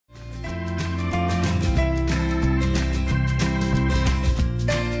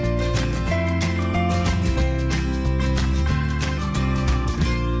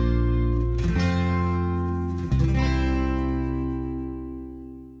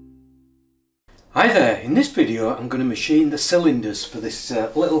Hi there, in this video I'm going to machine the cylinders for this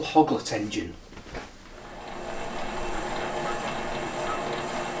little Hoglet engine.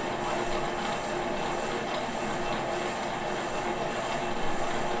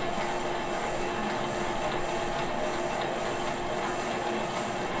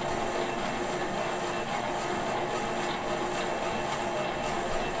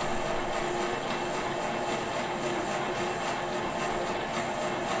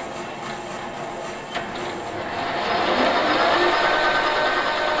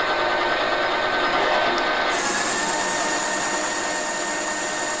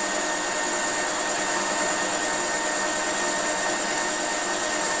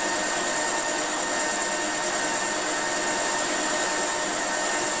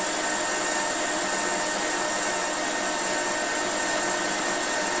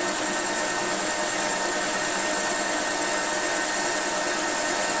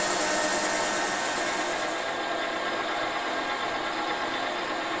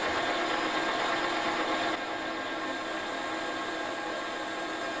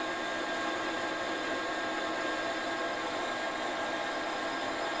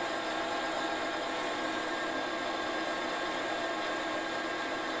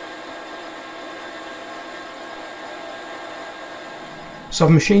 So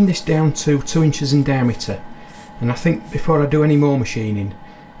I've machined this down to 2 inches in diameter, and I think before I do any more machining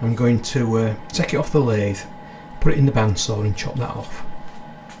I'm going to take it off the lathe, put it in the bandsaw and chop that off.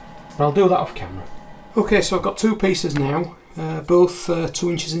 But I'll do that off camera. Okay, so I've got 2 pieces now, both 2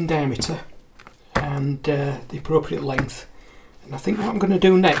 inches in diameter and the appropriate length. And I think what I'm going to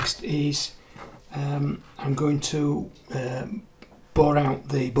do next is I'm going to bore out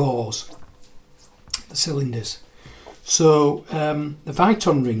the bores, the cylinders. So the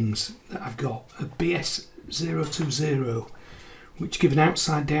Viton rings that I've got are BS020, which give an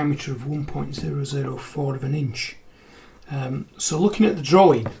outside diameter of 1.004 of an inch. So looking at the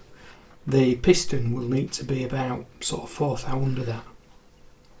drawing, the piston will need to be about sort of 4 thou under that,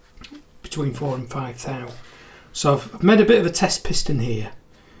 between 4 and 5 thou. So I've made a bit of a test piston here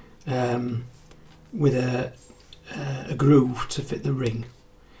with a groove to fit the ring,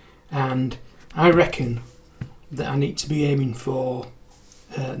 and I reckon that I need to be aiming for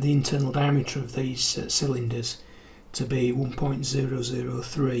the internal diameter of these cylinders to be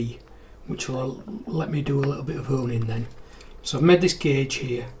 1.003, which will let me do a little bit of honing then. So I've made this gauge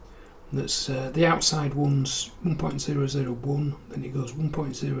here. That's the outside one's 1.001, then it goes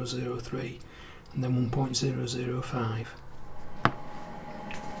 1.003 and then 1.005.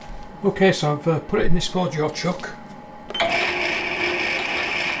 Okay, so I've put it in this 4-jaw chuck.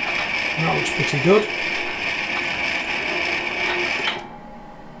 That looks pretty good.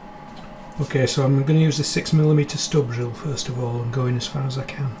 Okay, so I'm going to use the 6mm stub drill first of all and go in as far as I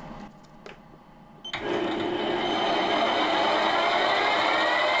can.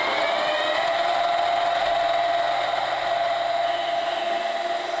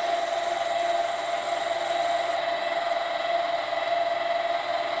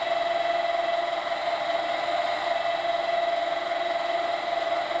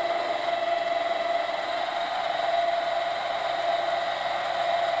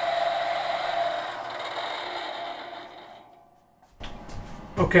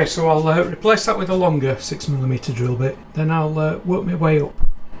 Okay, so I'll replace that with a longer 6mm drill bit, then I'll work my way up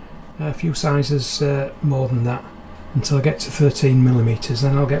a few sizes more than that until I get to 13mm,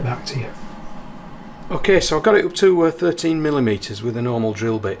 then I'll get back to you. Okay, so I've got it up to 13mm with a normal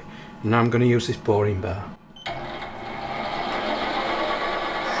drill bit, and now I'm going to use this boring bar.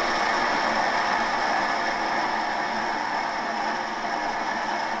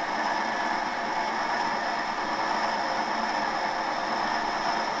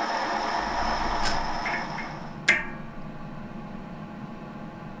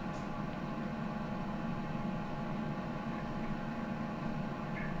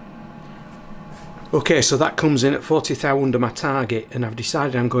 Okay, so that comes in at 40 thou under my target, and I've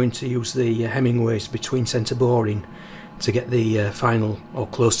decided I'm going to use the Hemingways between centre boring to get the final, or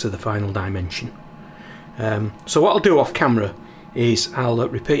close to the final dimension. So what I'll do off camera is I'll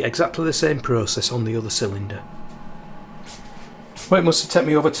repeat exactly the same process on the other cylinder. Well, it must have taken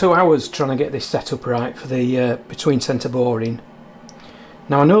me over 2 hours trying to get this set up right for the between centre boring.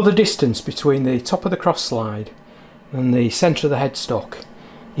 Now I know the distance between the top of the cross slide and the centre of the headstock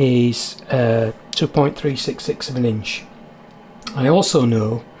is 2.366 of an inch. I also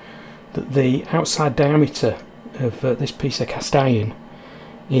know that the outside diameter of this piece of cast iron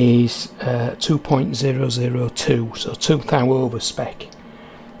is 2.002, so 2 thou over spec.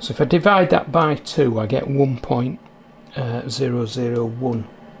 So if I divide that by 2 I get 1.001.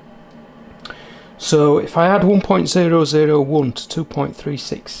 So if I add 1.001 to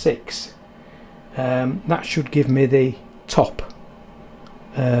 2.366, that should give me the top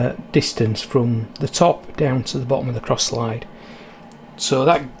distance from the top down to the bottom of the cross slide. So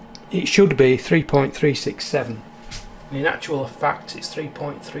that it should be 3.367, and in actual fact it's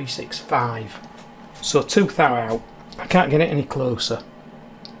 3.365. So tooth that out, I can't get it any closer.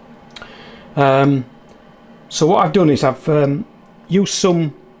 So what I've done is I've used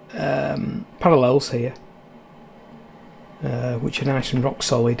some parallels here, which are nice and rock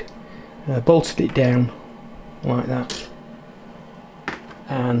solid, bolted it down like that,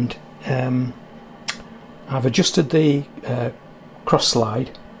 and I've adjusted the cross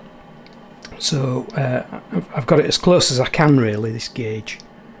slide, so I've got it as close as I can really, this gauge,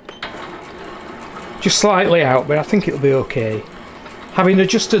 just slightly out, but I think it'll be okay. Having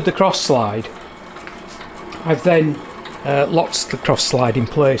adjusted the cross slide, I've then locked the cross slide in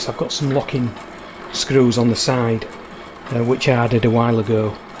place. I've got some locking screws on the side, which I added a while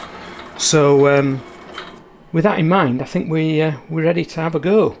ago. So with that in mind, I think we're ready to have a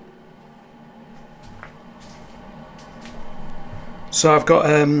go. So I've got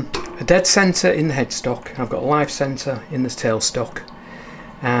a dead centre in the headstock, I've got a live centre in the tailstock,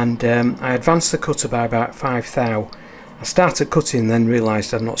 and I advanced the cutter by about 5 thou. I started cutting, then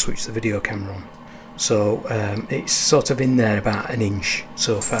realised I'd not switched the video camera on. So it's sort of in there about 1 inch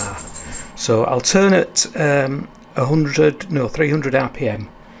so far. So I'll turn at 300 RPM,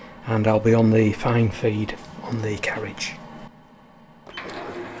 and I'll be on the fine feed on the carriage.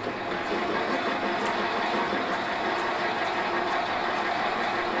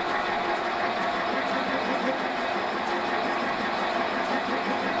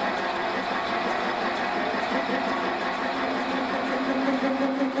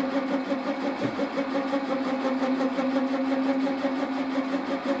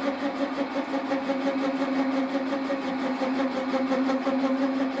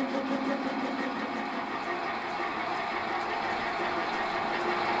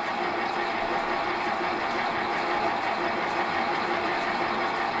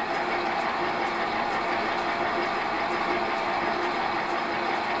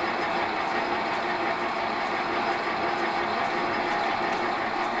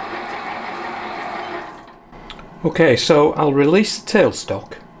 Okay, so I'll release the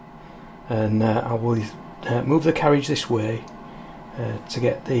tailstock, and I will move the carriage this way to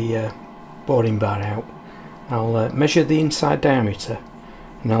get the boring bar out. I'll measure the inside diameter,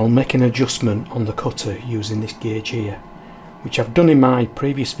 and I'll make an adjustment on the cutter using this gauge here, which I've done in my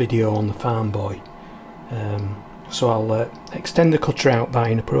previous video on the Farm Boy. So I'll extend the cutter out by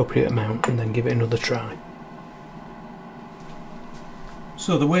an appropriate amount and then give it another try.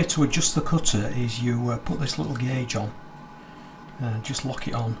 So the way to adjust the cutter is you put this little gauge on, just lock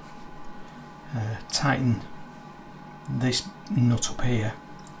it on, tighten this nut up here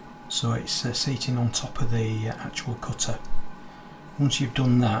so it's seating on top of the actual cutter. Once you've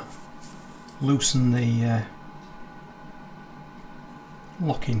done that, loosen the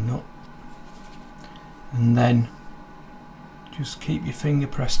locking nut, and then just keep your finger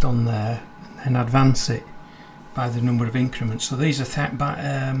pressed on there and then advance it by the number of increments. So these are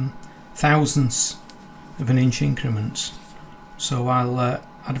thousandths of an inch increments. So I'll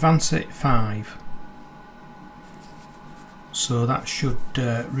advance it 5. So that should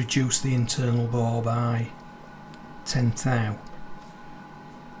reduce the internal bore by 10 thou.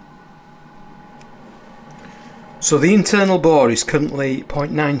 So the internal bore is currently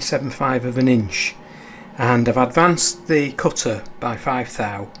 0.975 of an inch, and I've advanced the cutter by 5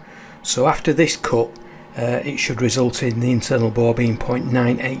 thou. So after this cut, it should result in the internal bore being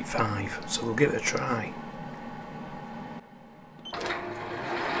 0.985, so we'll give it a try.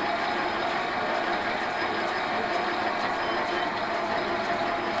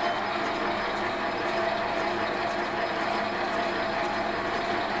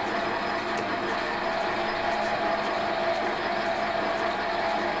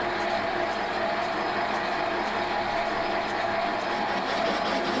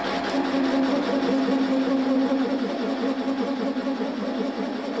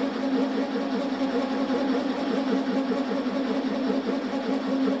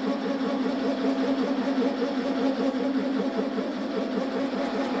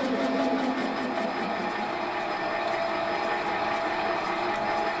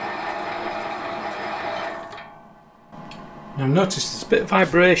 Now I've noticed there's a bit of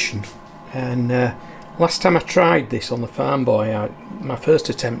vibration, and last time I tried this on the Farm Boy, my first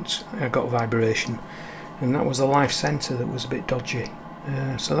attempt, I got vibration, and that was the live centre that was a bit dodgy.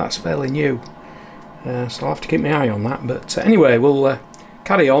 So that's fairly new, so I'll have to keep my eye on that. But anyway, we'll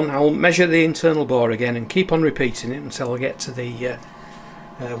carry on. I'll measure the internal bore again and keep on repeating it until I get to the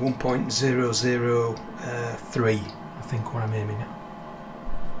 1.003, I think, where I'm aiming at.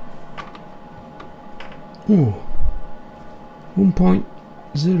 Ooh,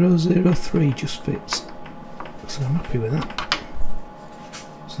 1.003 just fits, so I'm happy with that.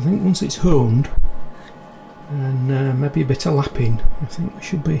 So I think once it's honed and maybe a bit of lapping, I think we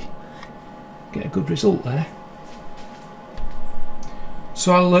should get a good result there.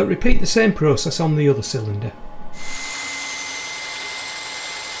 So I'll repeat the same process on the other cylinder.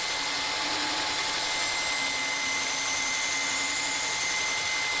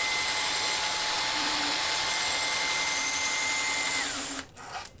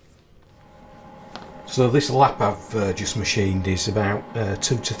 So this lap I've just machined is about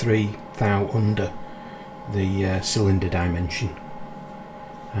 2 to 3 thou under the cylinder dimension,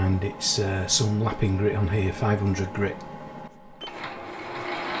 and it's some lapping grit on here, 500 grit.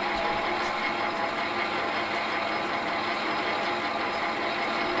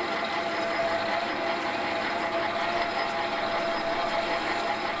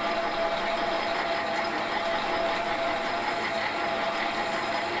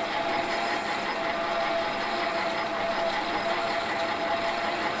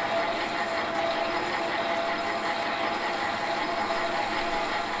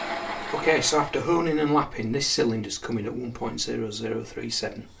 Okay, so after honing and lapping, this cylinder's coming at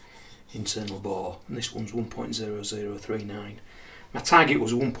 1.0037 internal bore, and this one's 1.0039. My target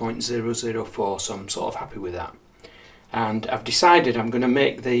was 1.004, so I'm sort of happy with that. And I've decided I'm going to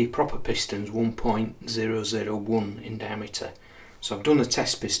make the proper pistons 1.001 in diameter. So I've done a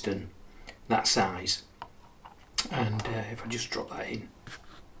test piston that size, and if I just drop that in,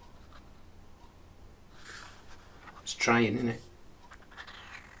 it's trying, isn't it?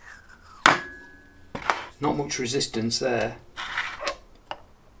 Not much resistance there.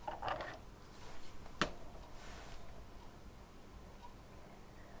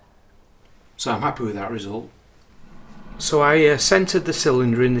 So I'm happy with that result. So I centred the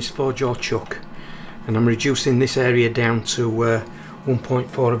cylinder in this 4-jaw chuck, and I'm reducing this area down to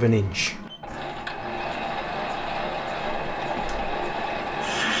 1.4 of an inch.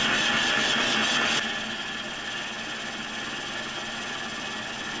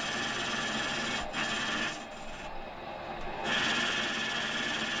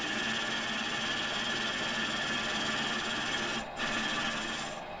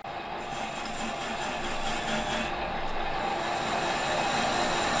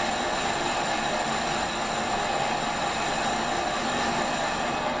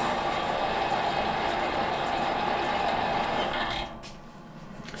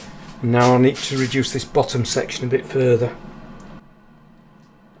 Now I need to reduce this bottom section a bit further.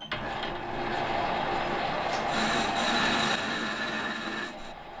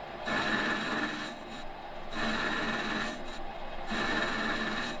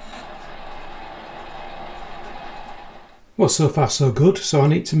 Well, so far so good, so I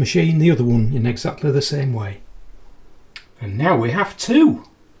need to machine the other one in exactly the same way. And now we have two!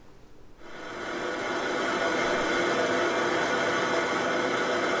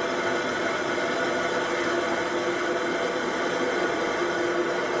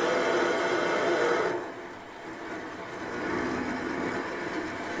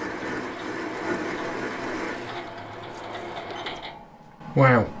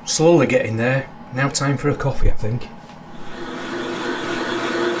 Wow, slowly getting there. Now time for a coffee, I think.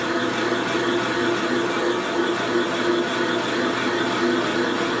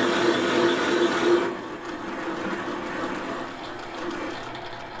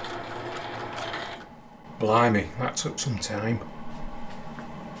 Blimey, that took some time.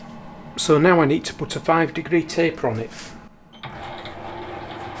 So now I need to put a 5-degree taper on it.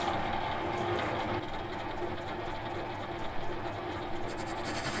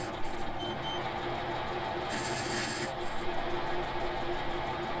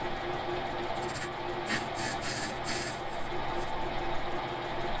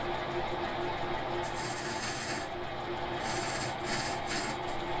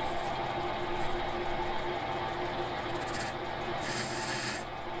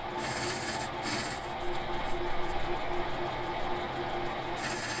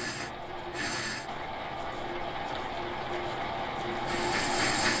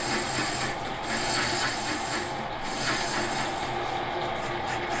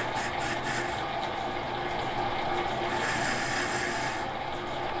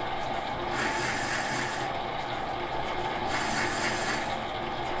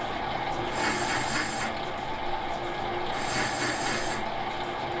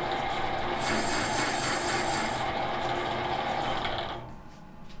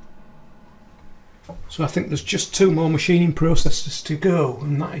 So I think there's just 2 more machining processes to go,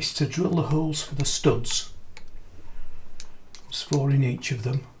 and that is to drill the holes for the studs. There's 4 in each of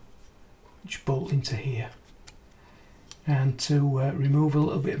them, which bolt into here, and to remove a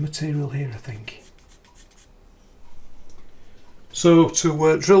little bit of material here, I think. So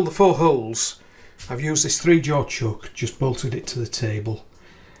to drill the 4 holes, I've used this 3-jaw chuck, just bolted it to the table,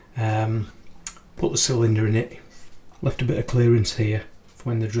 put the cylinder in it, left a bit of clearance here for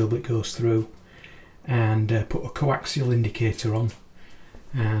when the drill bit goes through, and put a coaxial indicator on,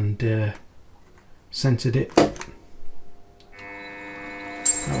 and centered it.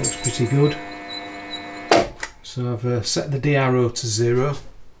 That looks pretty good. So I've set the DRO to 0,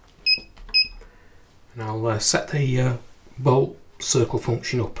 and I'll set the bolt circle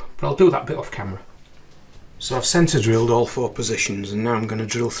function up, but I'll do that bit off camera. So I've centre drilled all 4 positions, and now I'm going to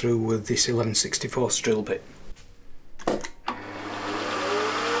drill through with this 11/64 drill bit.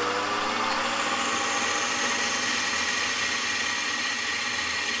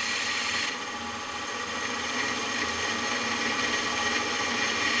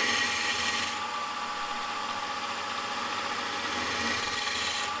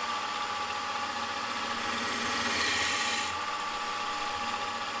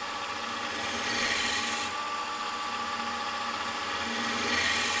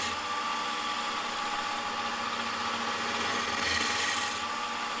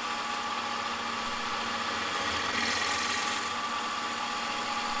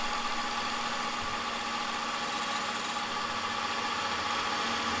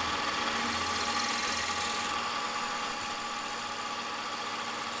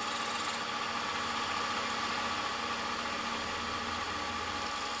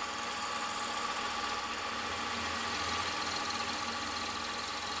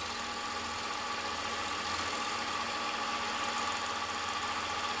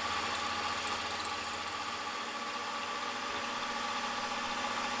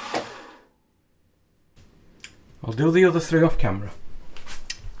 I'll do the other 3 off camera.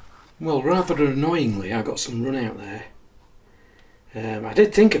 Well, rather annoyingly, I got some run out there. I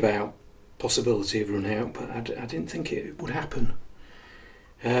did think about possibility of run out, but I didn't think it would happen.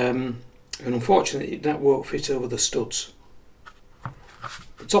 And unfortunately, that won't fit over the studs.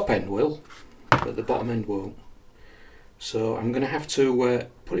 The top end will, but the bottom end won't. So I'm going to have to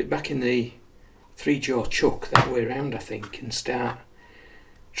put it back in the 3-jaw chuck that way around, I think, and start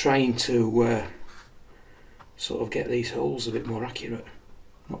trying to sort of get these holes a bit more accurate.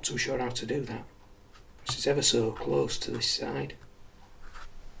 Not too sure how to do that. It's ever so close to this side.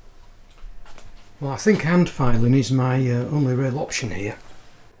 Well, I think hand filing is my only real option here.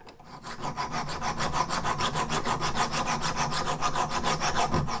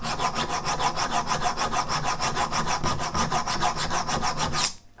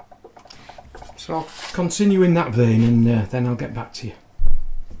 So I'll continue in that vein, and then I'll get back to you.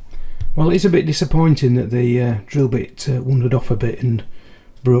 Well, it's a bit disappointing that the drill bit wandered off a bit and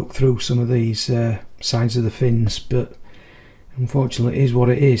broke through some of these sides of the fins, but unfortunately it is what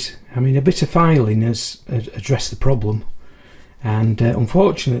it is. I mean, a bit of filing has addressed the problem, and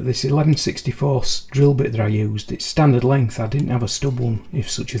unfortunately this 11/64 drill bit that I used, it's standard length. I didn't have a stub one, if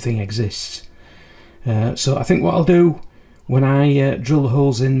such a thing exists. So I think what I'll do when I drill the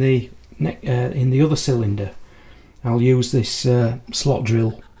holes in the other cylinder, I'll use this slot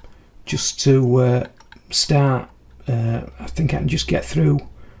drill just to start. I think I can just get through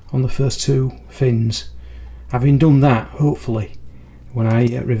on the first 2 fins. Having done that, hopefully when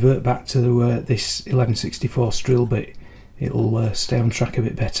I revert back to this 11/64 drill bit, it'll stay on track a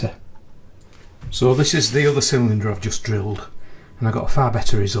bit better. So this is the other cylinder I've just drilled, and I got a far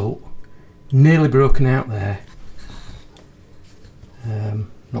better result. Nearly broken out there.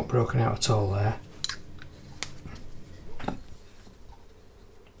 Not broken out at all there.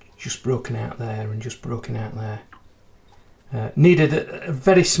 Just broken out there and just broken out there. Needed a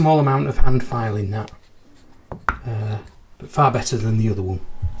very small amount of hand filing, that, but far better than the other one.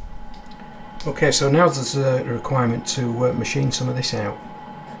 Okay, so now there's a requirement to machine some of this out,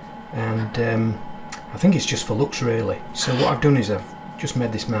 and I think it's just for looks really. So what I've done is I've just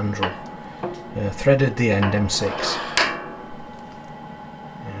made this mandrel, threaded the end M6,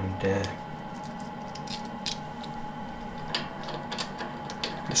 and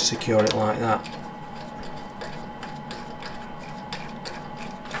just secure it like that.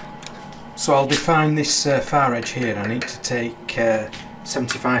 So I'll define this far edge here. I need to take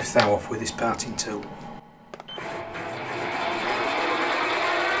 75 thou off with this parting tool.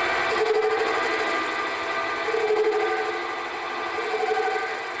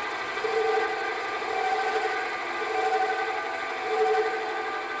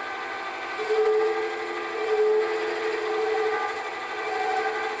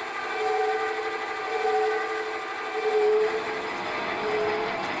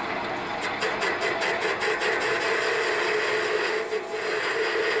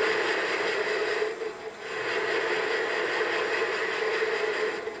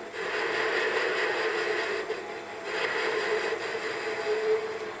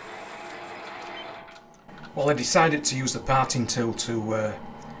 Well, I decided to use the parting tool to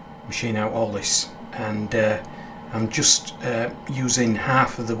machine out all this, and I'm just using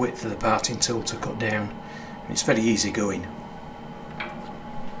half of the width of the parting tool to cut down. It's very easy going.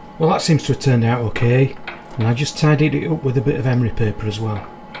 Well, that seems to have turned out okay, and I just tidied it up with a bit of emery paper as well.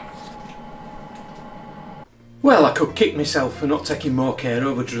 Well, I could kick myself for not taking more care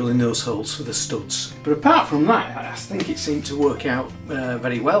over drilling those holes for the studs, but apart from that I think it seemed to work out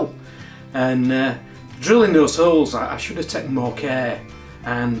very well. And drilling those holes, I should have taken more care,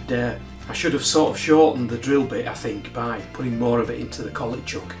 and I should have sort of shortened the drill bit, I think, by putting more of it into the collet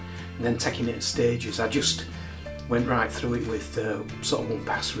chuck and then taking it in stages. I just went right through it with sort of one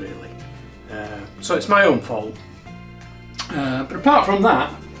pass really. So it's my own fault. But apart from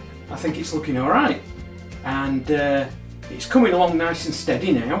that, I think it's looking alright. And it's coming along nice and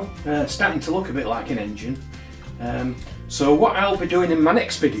steady now, starting to look a bit like an engine. So what I'll be doing in my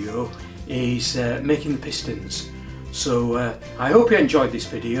next video is making the pistons. So I hope you enjoyed this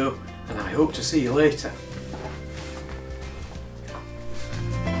video, and I hope to see you later.